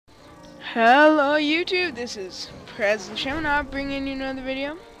Hello YouTube, this is Prez bringing you another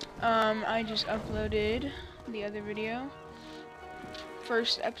video. I just uploaded the other video,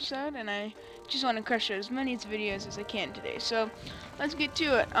 first episode, and I just want to crush out as many videos as I can today. So let's get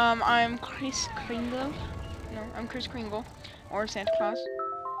to it. I'm Chris Kringle. No, I'm Chris Kringle, or Santa Claus.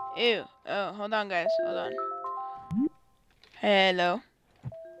 Ew. Oh, hold on, guys. Hold on. Hello.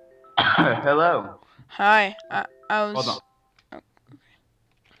 Hello. Hi. I was. Hold on.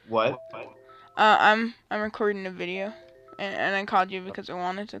 What? I'm recording a video, and I called you because I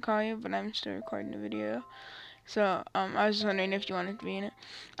wanted to call you, but I'm still recording the video. So I was just wondering if you wanted to be in it.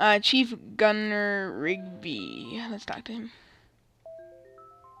 Chief Gunner Rigby. Let's talk to him.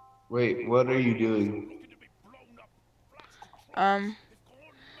 Wait, what are you doing? Hold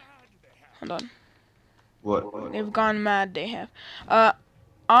on. What? They've gone mad. They have.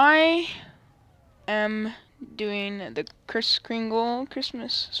 I am doing the Kris Kringle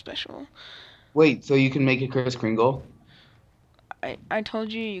Christmas special. Wait, so you can make a Kris Kringle? I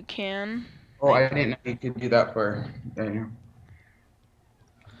told you you can. Oh, I didn't know you could do that for.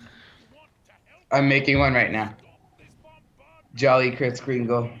 I'm making one right now. Jolly Kris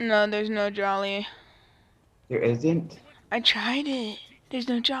Kringle. No, there's no Jolly. There isn't? I tried it. There's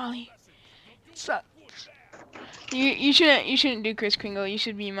no Jolly. It sucks. You shouldn't do Kris Kringle. You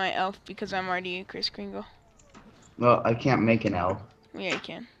should be my elf because I'm already a Kris Kringle. Well, I can't make an elf. Yeah, you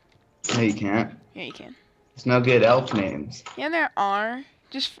can. No, you can't. Yeah, you can. There's no good elf names. Yeah, there are.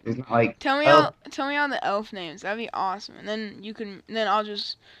 Just There's not like tell me all the elf names. That'd be awesome. And then you can. Then I'll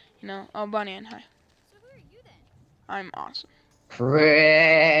just, oh, Bunny and hi. So who are you then? I'm awesome.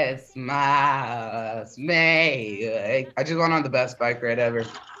 Christmas May. I just went on the best bike ride ever.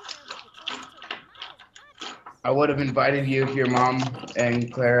 I would have invited you if your mom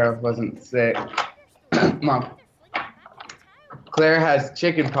and Clara wasn't sick. Mom. Claire has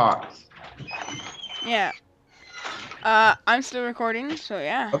chicken pox. Yeah. I'm still recording, so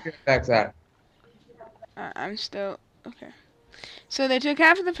yeah. Okay, that's that. I'm still okay. So they took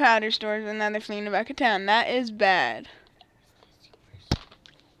half of the powder stores, and now they're fleeing back of town. That is bad.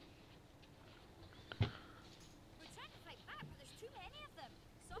 We're trying to fight back, but there's too many of them.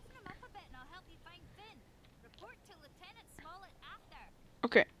 Soften them up a bit, and I'll help you find Finn. Report to Lieutenant Smollett after.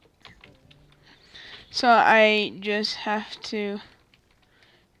 Okay. So I just have to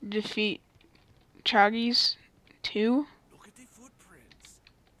defeat troggies 2. Look at the footprints.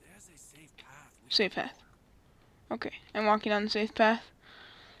 There's a safe path. Safe path. Okay, I'm walking on the safe path.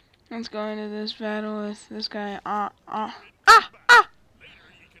 Let's go into this battle with this guy.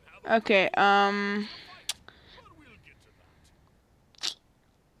 Okay,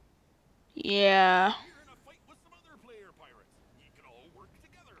 yeah.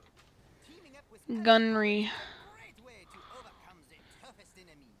 Gunnery.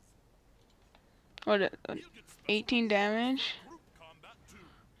 What? 18 damage.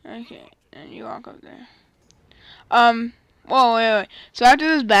 Okay, and you walk up there. Whoa, wait. So after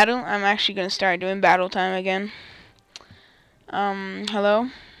this battle, I'm actually gonna start doing battle time again. Hello?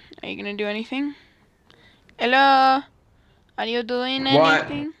 Are you gonna do anything? Hello? Are you doing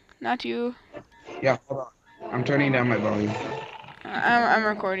anything? What? Not you. Yeah, hold on. I'm turning down my volume. I'm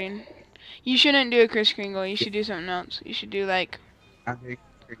recording. You shouldn't do a Kris Kringle. You should do something else. You should do like.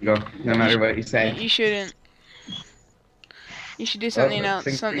 Go. No matter what you say. You shouldn't. You should do something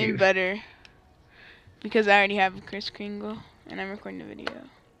else, something better. Because I already have a Kris Kringle, and I'm recording the video.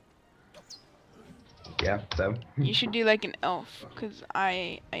 Yeah. So. You should do like an elf, cause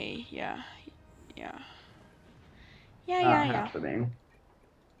yeah. Happening.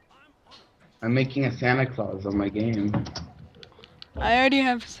 I'm making a Santa Claus on my game. I already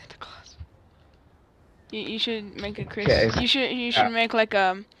have Santa Claus. You should make a Kris. Okay. You should make like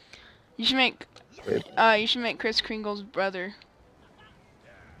You should make Kris Kringle's brother.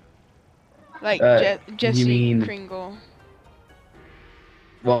 Like Jesse Kringle.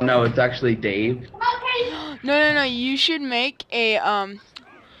 Well, no, it's actually Dave. No. You should make a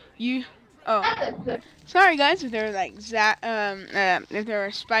Sorry guys, if there were like if there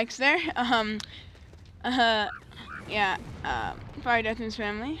were spikes there. Yeah. Fire Deathman's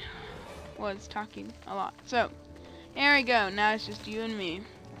family was talking a lot. So here we go. Now it's just you and me.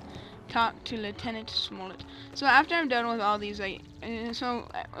 Talk to Lieutenant Smollett. So after I'm done with all these, so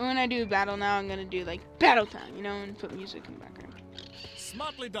when I do battle now, I'm gonna do like battle time, and put music in the background.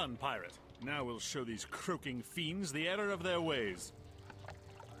 Smartly done, pirate. Now we'll show these croaking fiends the error of their ways.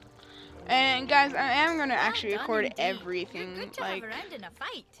 And guys, I am gonna actually record everything. You're good to have around in a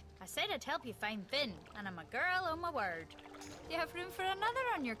fight. I said I'd help you find Finn, and I'm a girl on my word. Do you have room for another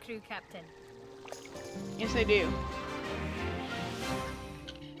on your crew, Captain? Yes, I do.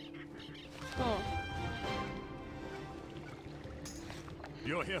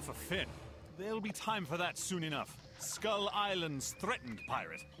 You're here for Finn. There'll be time for that soon enough. Skull Island's threatened,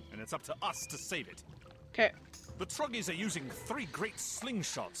 Pirate, and it's up to us to save it. Okay. The troggies are using 3 great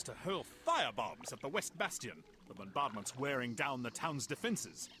slingshots to hurl firebombs at the West Bastion. The bombardment's wearing down the town's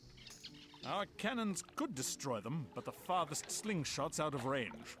defenses. Our cannons could destroy them, but the farthest slingshot's out of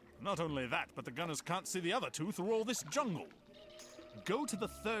range. Not only that, but the gunners can't see the other 2 through all this jungle. Go to the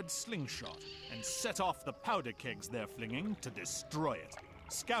 3rd slingshot and set off the powder kegs they're flinging to destroy it.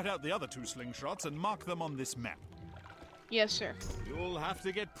 Scout out the other 2 slingshots and mark them on this map. Yes, sir. You'll have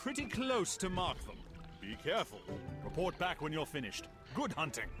to get pretty close to mark them. Be careful. Report back when you're finished. Good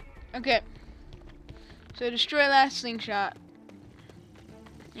hunting. Okay. So destroy last slingshot.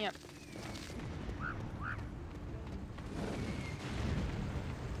 Yep.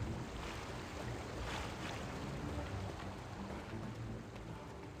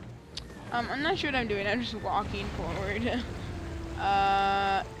 I'm not sure what I'm doing. I'm just walking forward. Is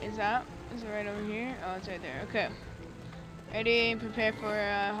it right over here? Oh, it's right there. Okay. Ready, prepare for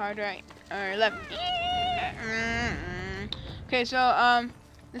hard right or left. Okay, so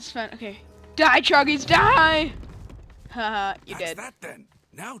this is fun. Okay, die, troggies, die! Haha, you're dead. That's that then.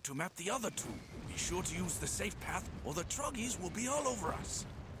 Now to map the other 2. Be sure to use the safe path, or the troggies will be all over us.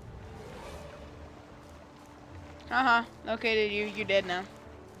 Haha, located you. You're dead now.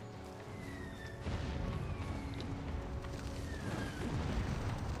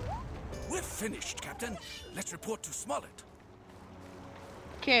 We're finished, Captain. Let's report to Smollett.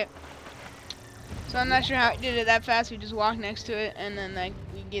 Okay. So I'm not sure how I did it that fast. We just walked next to it, and then like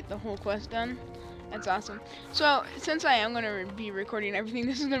we get the whole quest done. That's awesome. So since I am gonna be recording everything,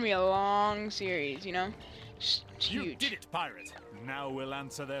 this is gonna be a long series. You know, it's huge. You did it, Pirate. Now we'll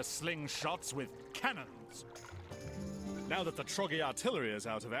answer their slingshots with cannons. Now that the troggy artillery is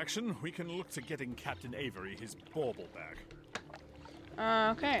out of action, we can look to getting Captain Avery his bauble back.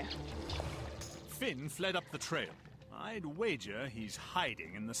 Okay. Finn fled up the trail. I'd wager he's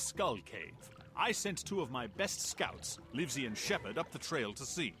hiding in the Skull Cave. I sent 2 of my best scouts, Livesey and Shepard, up the trail to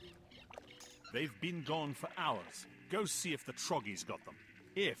see. They've been gone for hours. Go see if the troggies got them.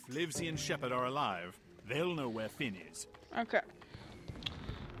 If Livesey and Shepard are alive, they'll know where Finn is. Okay.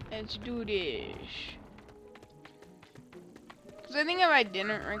 Let's do this. Because I think if I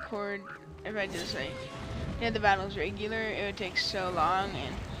didn't record, if I just like did the battles regular, it would take so long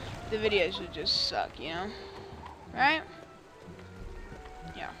and the videos would just suck, you know? Right?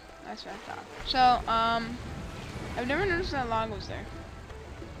 Yeah, that's what I thought. So, I've never noticed that log was there.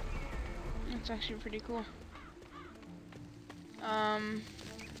 It's actually pretty cool.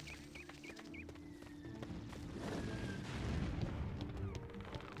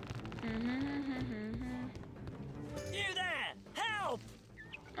 You there! Help!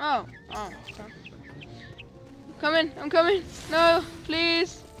 Oh, okay. I'm coming. No,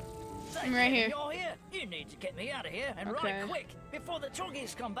 please. I'm right here. You're here. You need to get me out of here, and Okay. right quick, before the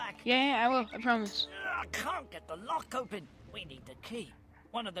troggies come back. Yeah, I will. I promise. I can't get the lock open. We need the key.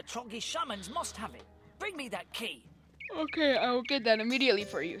 One of the troggy shamans must have it. Bring me that key. Okay, I will get that immediately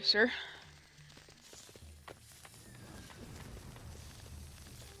for you, sir.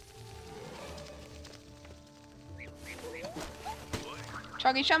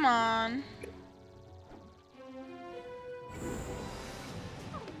 Troggy shaman.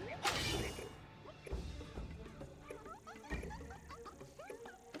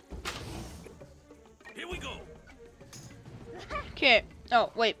 Here we go. Okay.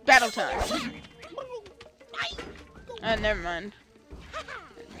 Oh, wait. Battle time. Never mind.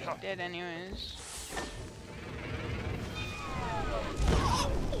 I'm dead anyways.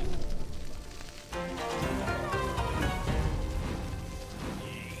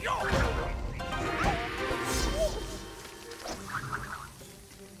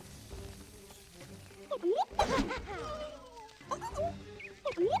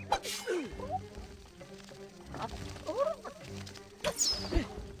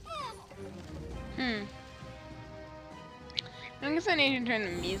 I guess I need to turn the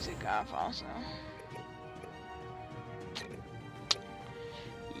music off also.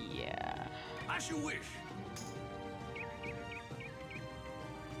 Yeah. As you wish.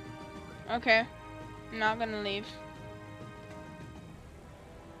 Okay. I'm not gonna leave.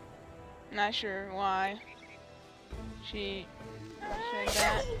 Not sure why she said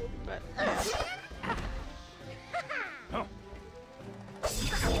that, but yeah. Oh.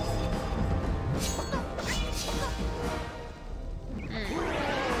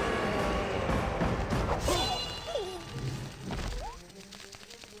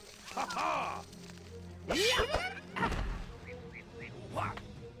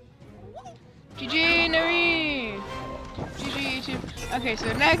 GG, Nari! GG, YouTube. Okay, so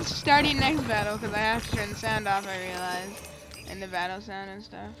starting next battle, because I have to turn the sound off, I realize. And the battle sound and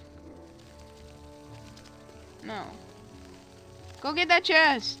stuff. No. Go get that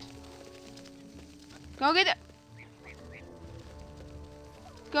chest! Go get it!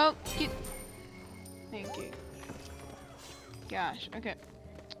 Go get... Thank you. Gosh, okay.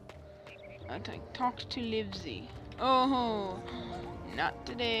 Talk to Livesey. Oh, not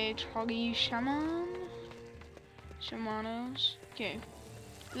today, Troggy Shaman. Shamanos. Okay.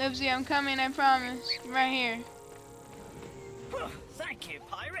 Livesey, I'm coming, I promise. Right here. Thank you,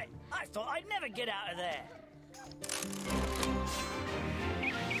 pirate. I thought I'd never get out of there.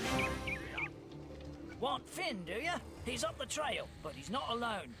 Want Finn, do you? He's up the trail, but he's not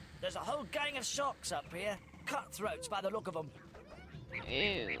alone. There's a whole gang of sharks up here. Cutthroats by the look of them.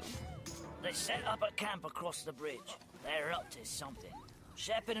 Ew. They set up a camp across the bridge. They're up to something.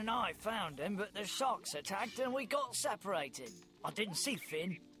 Shepard and I found him, but the sharks attacked and we got separated. I didn't see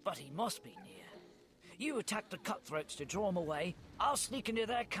Finn, but he must be near. You attack the cutthroats to draw them away. I'll sneak into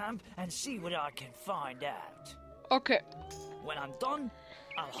their camp and see what I can find out. Okay. When I'm done,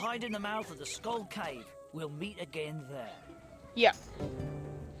 I'll hide in the mouth of the Skull Cave. We'll meet again there. Yeah.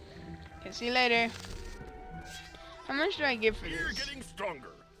 Okay, see you later. How much do I give for You're this? getting stronger.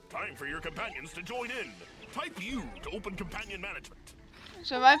 Time for your companions to join in. Type U to open companion management.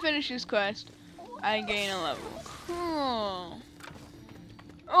 So if I finish this quest, I gain a level. Cool.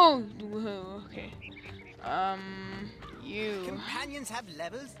 Oh, whoa, okay. You. Companions have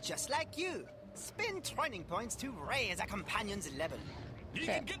levels just like you. Spend training points to raise a companion's level. You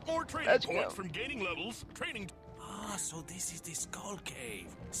Okay. can get more training Let's points go. from gaining levels, training. Ah, so this is the Skull Cave.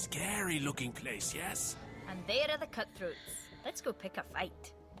 Scary looking place, yes? And there are the cutthroats. Let's go pick a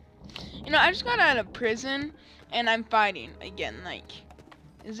fight. You know, I just got out of prison, and I'm fighting again. Like,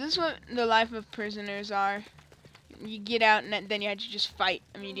 is this what the life of prisoners are? You get out, and then you have to just fight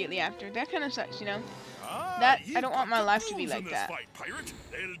immediately after. That kind of sucks, you know? I You've don't want got my life to be doubloons like in this that. Fight, pirate.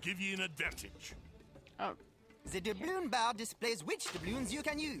 They'll give you an advantage. Oh, The doubloon bar displays which doubloons you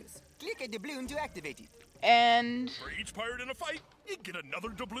can use. Click a doubloon to activate it. and For each pirate in a fight, you get another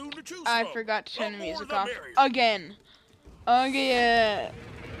doubloon to choose I from. forgot to turn the more music the off merrier. again. Okay,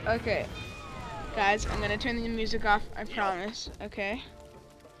 okay. Guys, I'm gonna turn the music off. I promise. Okay.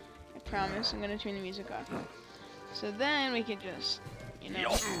 I promise. I'm gonna turn the music off. So then we can just, you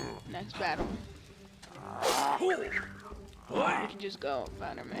know, next battle. We can just go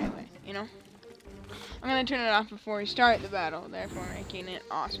about our merry way, you know. I'm gonna turn it off before we start the battle, therefore making it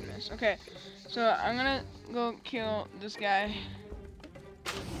awesomeness. Okay, so I'm gonna go kill this guy.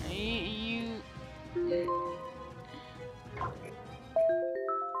 You.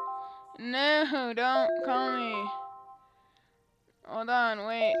 No, don't call me. Hold on,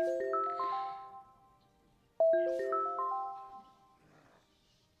 wait.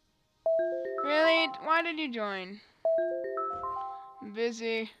 Really? Why did you join?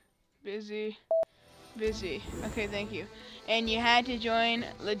 Busy, busy, busy. Okay, thank you. And you had to join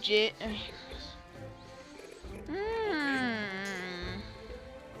legit.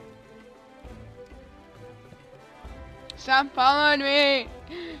 Stop following me!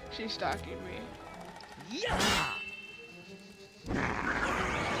 She's stalking me.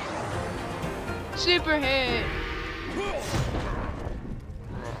 Super hit!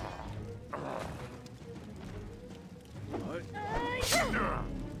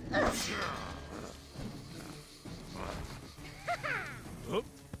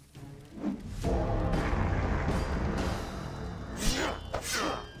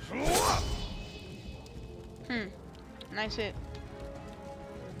 Nice hit.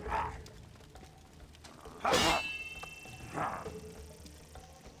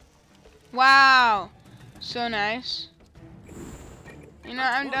 Wow! So nice. You know,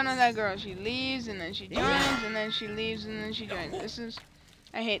 I'm done with that girl. She leaves, and then she joins, and then she leaves, and then she joins. This is...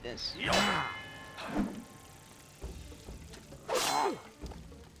 I hate this.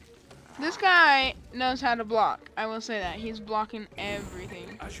 This guy knows how to block. I will say that. He's blocking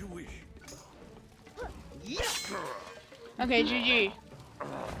everything. As you wish. Okay, GG.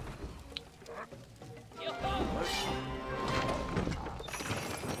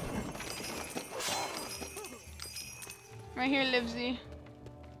 Right here, Livesey.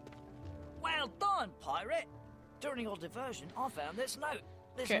 Well done, pirate. During your diversion, I found this note.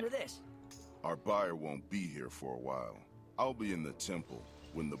 Listen Okay. to this. Our buyer won't be here for a while. I'll be in the temple.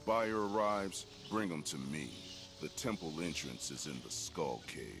 When the buyer arrives, bring him to me. The temple entrance is in the Skull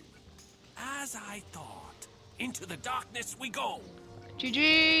Cave. As I thought. Into the darkness we go.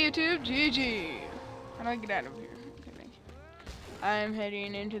 GG, YouTube, GG. How do I get out of here? Okay, thank you. I'm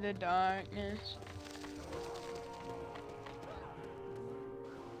heading into the darkness.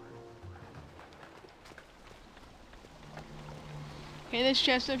 Okay, this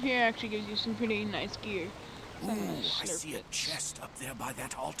chest up here actually gives you some pretty nice gear. So I'm gonna Ooh, I slurp see a it. chest up there by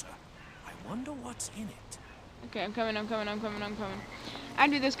that altar. I wonder what's in it. Okay, I'm coming.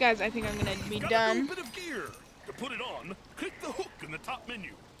 After this, guys, I think I'm gonna be Got a done. new bit of gear. To put it on, click the hook in the top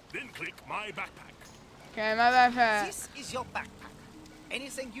menu. Then click My Backpack. Okay, my backpack. This is your backpack.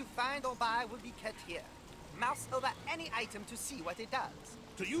 Anything you find or buy will be kept here. Mouse over any item to see what it does.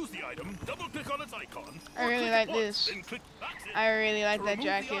 To use the item, double-click on its icon. I or really click like it once, this. Then click, that's it. I really like To that remove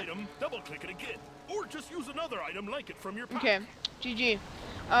jacket. the item, double-click it again. Or just use another item like it from your pack. Okay, GG.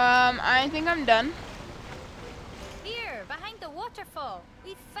 I think I'm done. Here, behind the waterfall.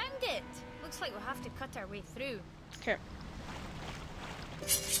 We found it. Looks like we'll have to cut our way through. Okay.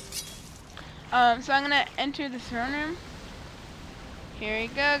 So I'm gonna enter the throne room. Here we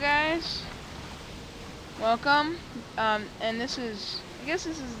go, guys. Welcome. And this is, I guess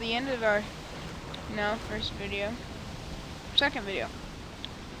this is the end of our, first video. Second video.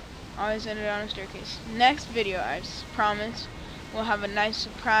 Always ended on a staircase. Next video, I promise, we'll have a nice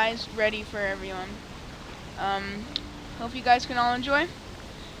surprise ready for everyone. Hope you guys can all enjoy.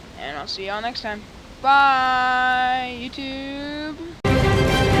 And I'll see y'all next time. Bye, YouTube.